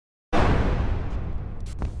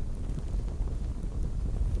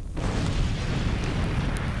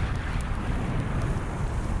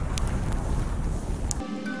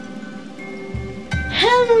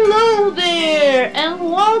Hello there, and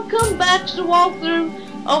welcome back to the walkthrough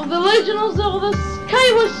of The Legend of Zelda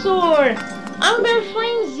Skyward Sword. I'm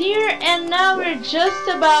AVerMedia here, and now we're just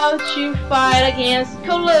about to fight against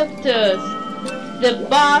Koloktos, the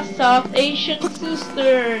boss of Ancient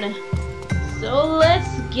Cistern. So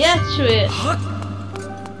let's get to it.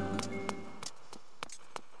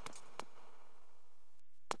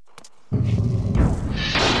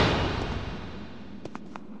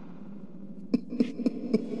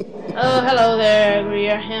 Oh, hello there,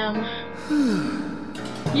 Graham.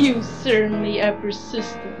 You certainly are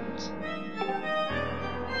persistent.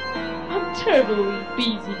 I'm terribly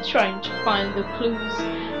busy trying to find the clues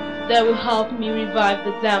that will help me revive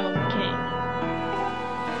the Demon King.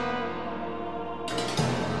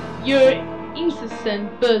 Your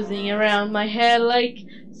incessant buzzing around my head like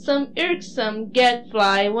some irksome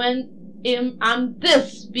gadfly when I'm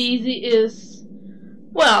this busy is,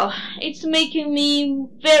 well, it's making me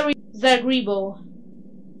very disagreeable.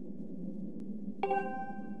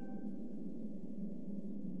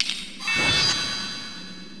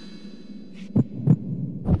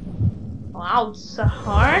 Wow, it's so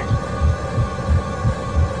hard.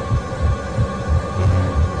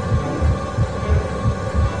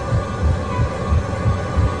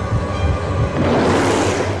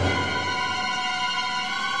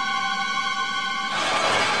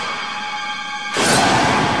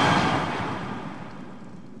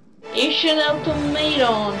 Ancient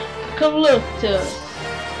Automaton, Koloktos.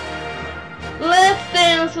 Let's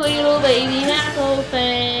dance, little baby knuckle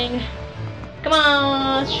thing. Come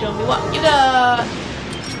on, show me what you got.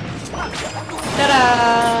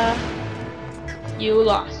 Ta-da! You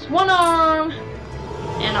lost one arm,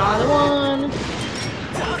 another one,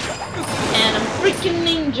 and a freaking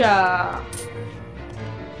ninja.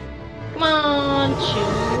 Come on, two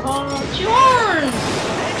arms,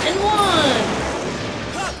 and one.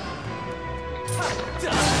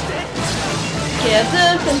 Get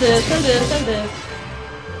this and this and this and this.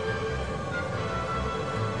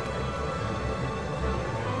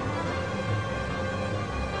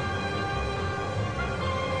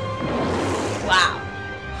 Wow.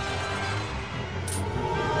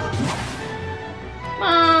 Come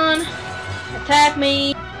on. Attack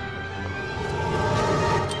me.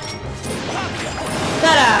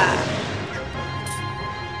 Ta-da!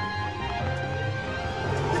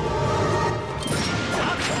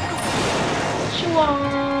 Two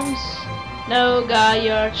arms. No, guy,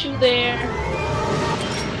 you're two there.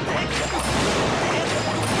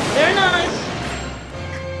 They're nice.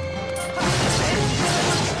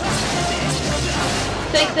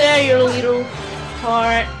 Take there your little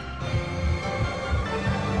heart,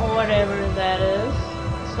 or whatever that is.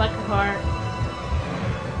 It's like a heart.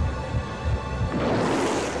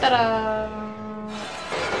 Ta-da!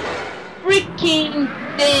 Freaking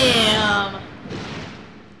damn!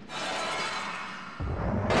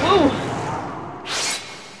 Woo!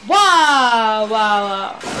 Wow! Wow!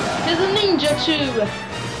 Wow! There's a ninja too.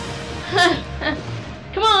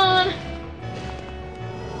 Come on!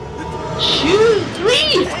 2,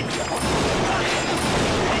 3!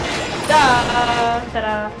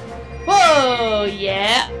 Ta-da! Whoa,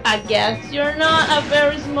 yeah, I guess you're not a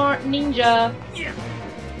very smart ninja.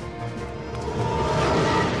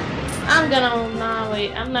 I'm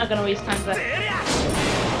not gonna waste time for that.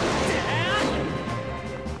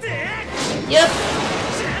 Yep.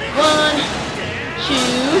 1, 2,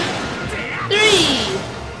 3,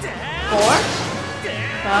 4,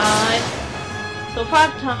 5. So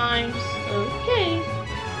 5 times. Okay.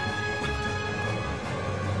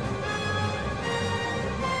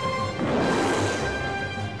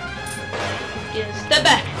 Get step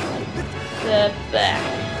back. Step back.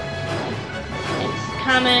 It's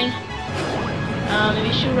coming. Maybe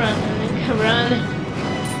you should run.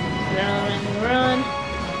 Run.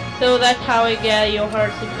 So that's how I get your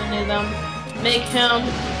hearts if you need them. Make him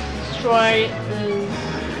destroy the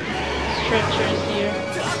structures here.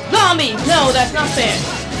 Zombie! No, that's not fair.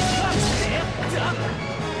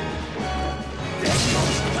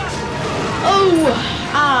 Oh!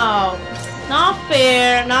 Ow! Not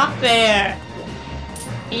fair, not fair.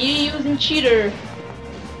 You using cheater.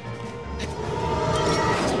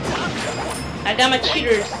 I got my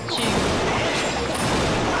cheaters too.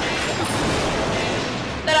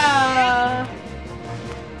 Ta-da!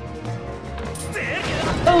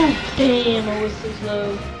 Oh, damn, I was so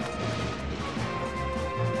slow.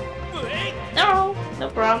 No, no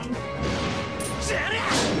problem. 1,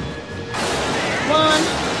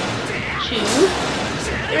 2,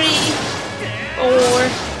 3, 4,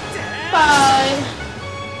 5,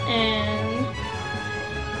 and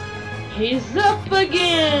he's up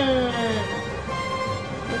again.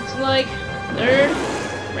 like third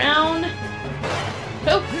round.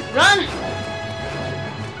 Oh, run!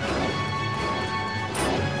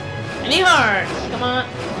 Any hearts? Come on.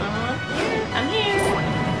 I'm here.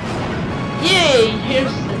 Yay! You're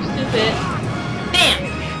so stupid. Damn!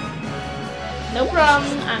 No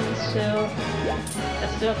problem. I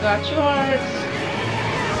still got 2 hearts.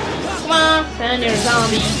 Come on, send your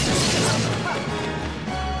zombie.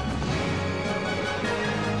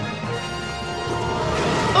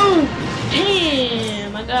 Oh,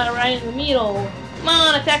 damn! I got it right in the middle. Come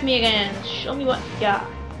on, attack me again. Show me what you got.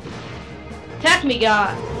 Attack me,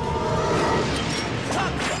 God.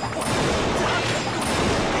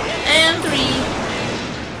 And 3.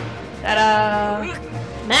 Ta-da!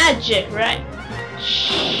 Magic, right?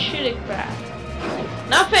 Shitty crap.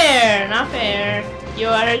 Not fair, not fair. You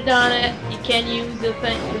already done it. You can't use the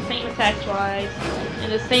same attack twice in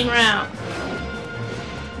the same round.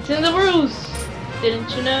 It's in the rules.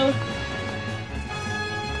 Didn't you know?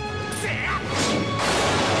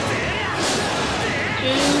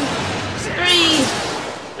 Two,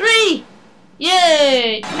 three!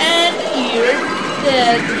 Yay! And you're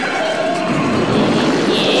dead.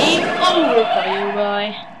 Game over for you, boy.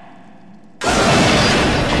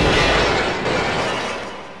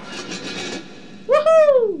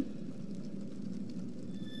 Woohoo!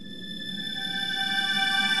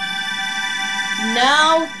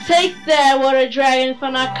 Now take that, water dragon, for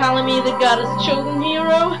not calling me the goddess chosen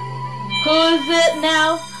hero. Who is it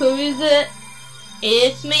now? Who is it?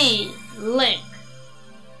 It's me, Link.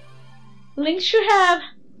 Link should have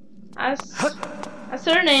a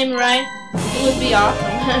surname, right? It would be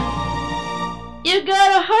awesome. You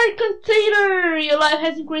got a heart container! Your life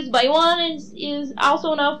has increased by 1 and is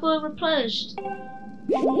also now fully replenished.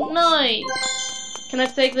 Nice! Can I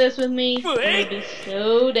take this with me? It would be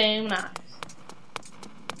so damn nice.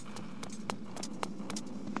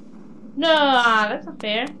 No, that's not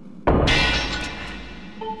fair.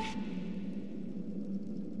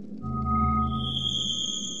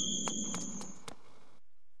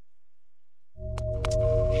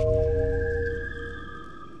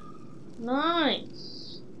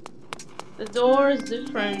 Nice. The door is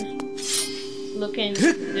different. It's looking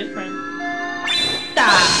different.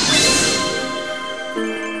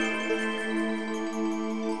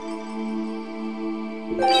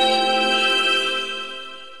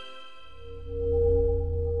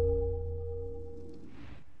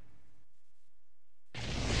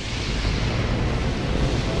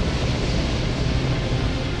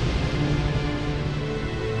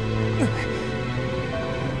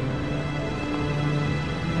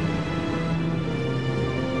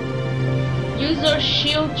 Use your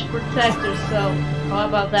shield to protect yourself. How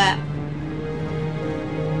about that?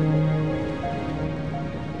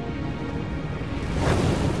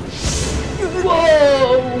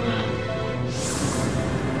 Whoa!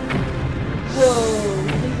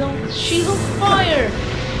 Whoa! She's on fire!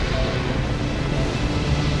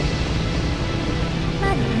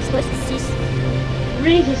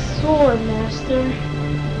 Bring the sword, master.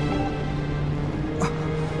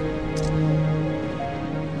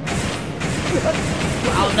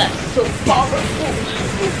 Wow, that's so powerful!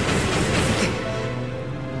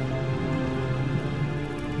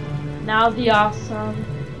 Now the awesome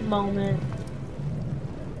moment.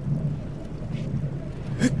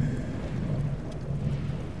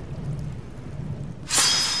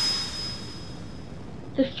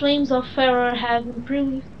 The flames of Faron have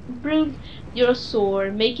improved your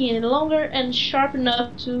sword, making it longer and sharp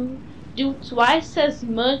enough to do twice as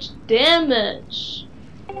much damage.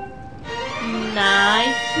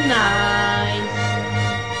 Nice, nice.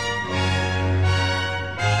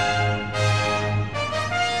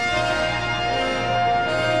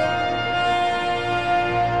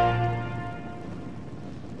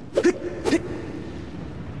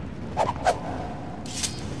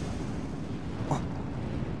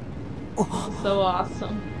 So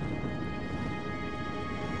awesome.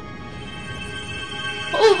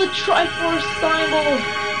 Oh, the Triforce symbol!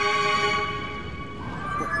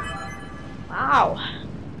 Wow.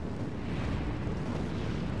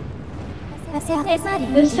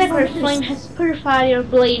 The sacred flame has purified your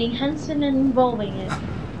blade, enhancing and involving it.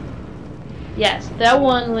 Yes, that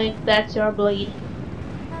one, Link, that's your blade.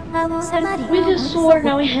 With your sword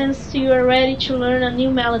now enhanced, you are ready to learn a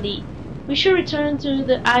new melody. We should return to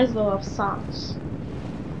the Isle of Songs.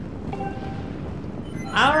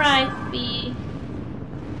 Alright, B.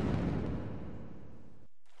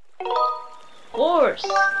 Horse.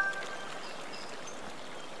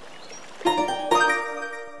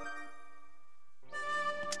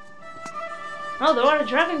 Oh, there are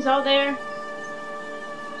dragons out there.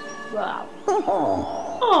 Wow.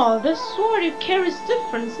 Oh, the sword you carry is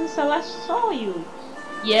different since I last saw you.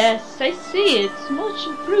 Yes, I see, it's much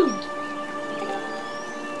improved.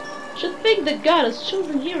 Should think the goddess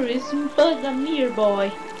chosen here is but a mere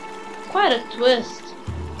boy. Quite a twist.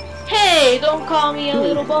 Hey, don't call me a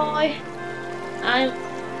little boy. I'm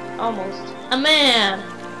almost a man.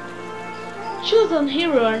 Chosen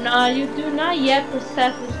hero or not, you do not yet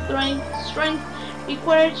possess the strength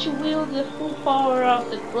required to wield the full power of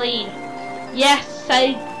the blade. Yes,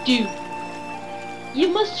 I do. You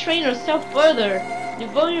must train yourself further.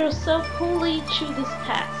 Devote yourself wholly to this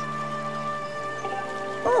task.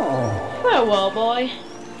 Farewell, boy.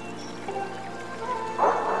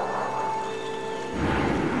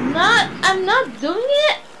 I'm not doing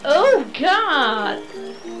it? Oh god!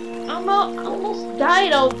 I almost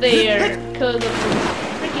died out there because of the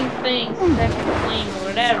freaking things, second flame or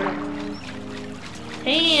whatever.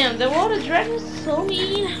 Damn, the water dragon is so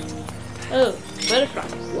mean. Oh,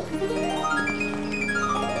 butterflies.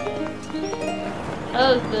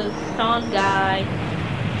 Oh, the stone guy.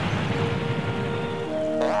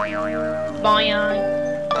 Boing.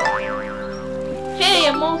 Hey,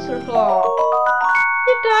 a monster claw.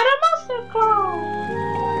 You got a monster claw.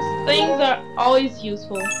 These things are always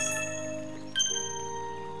useful.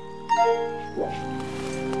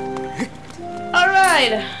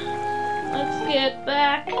 Alright, let's get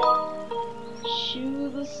back to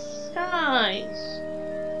the skies.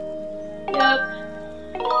 Yep.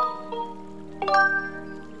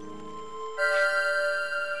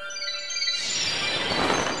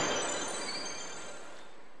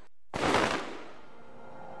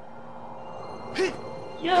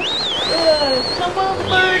 Yep. Come on,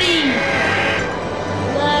 birdie.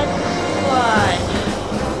 Let's fly.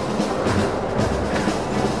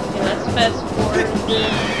 Okay, let's fast forward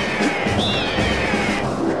this.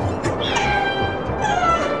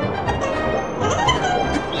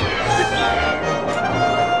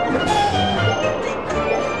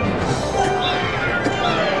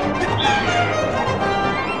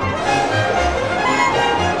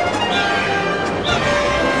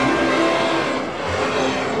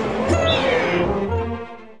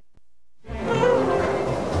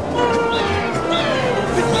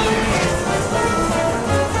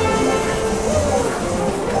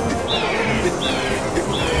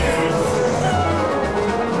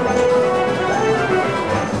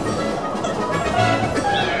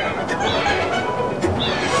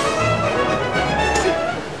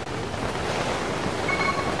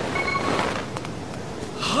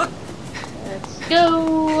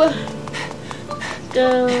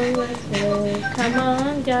 Let's go, come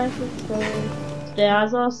on guys, let's go. Today I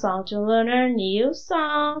was a song to learn a new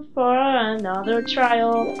song for another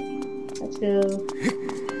trial. Let's go.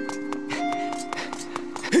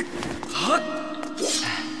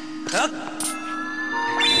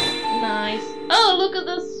 Nice. Oh, look at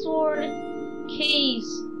the sword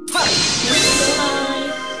case. It's so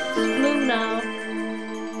nice. It's blue now.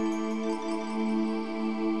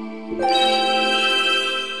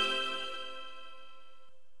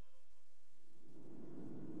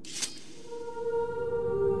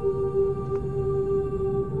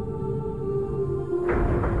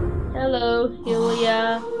 Hello,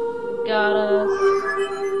 Hylia. Got us.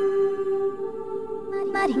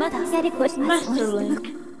 Master Link,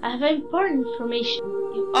 I have important information.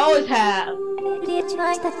 You always have. When you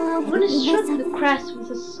struck the crest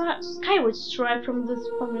with a skyward strike from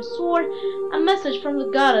your sword, a message from the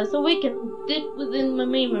goddess awakened deep within my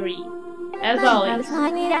memory. As always,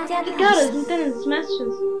 the goddess intended this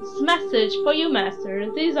message for you, Master.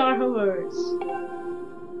 These are her words.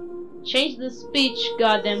 Change the speech,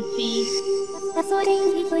 goddamn thief.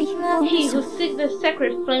 He who seeks the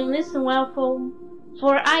sacred flame, listen well,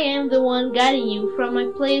 for I am the one guiding you from my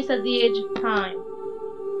place at the edge of time.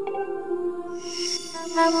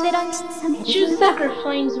 Two sacred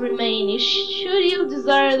flames remain. Should you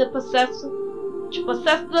desire to possess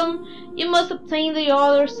them, you must obtain the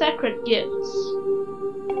other sacred gifts.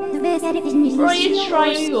 For each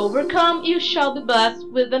trial you overcome, you shall be blessed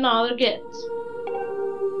with another gift.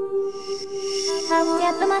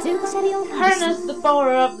 Harness the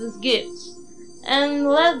power of these gifts, and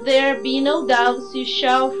let there be no doubts you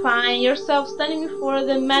shall find yourself standing before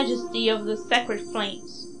the majesty of the sacred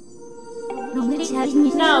flames.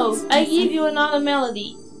 Now, I give you another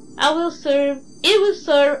melody. It will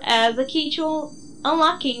serve as a key to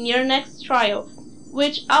unlocking your next trial,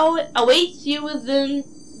 which awaits you within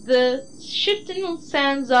the shifting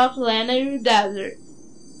sands of Nayru Desert.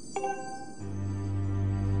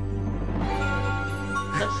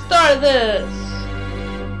 Let's start this!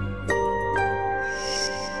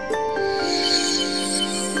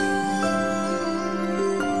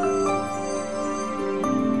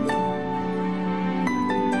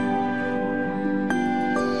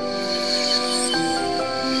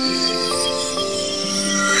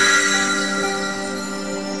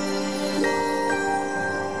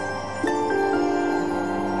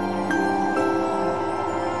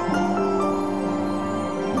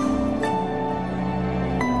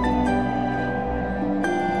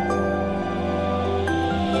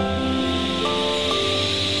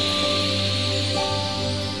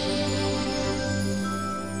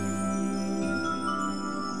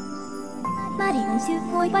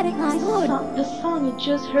 The song you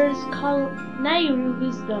just heard is called Nayru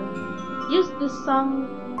Wisdom. Use the song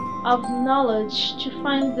of knowledge to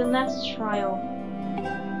find the next trial.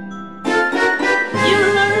 You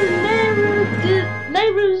learn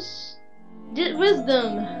Nayru's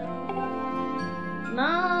wisdom.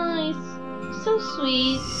 Nice. So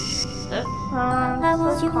sweet. That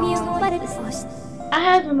sounds so calm. I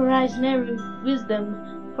have memorized Nayru wisdom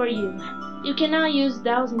for you. You can now use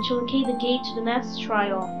Dowsing to locate the gate to the next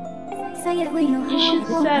trial. You should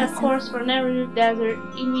set a course for Nayru Desert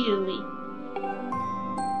immediately.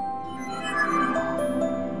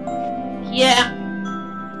 Yeah.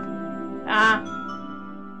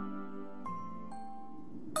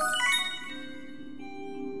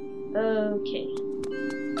 Okay.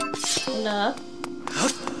 Enough.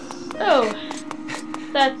 Oh,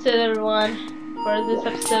 that's it, everyone, for this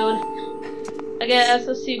episode. I guess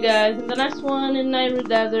I'll see you guys in the next one in Nayru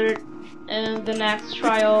Desert and the next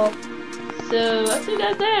trial. So I'll see you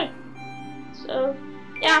guys there. So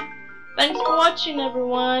yeah, thanks for watching,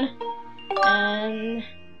 everyone, and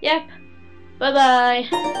yep, bye bye.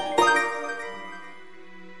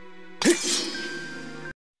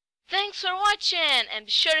 Thanks for watching, and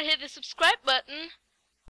be sure to hit the subscribe button.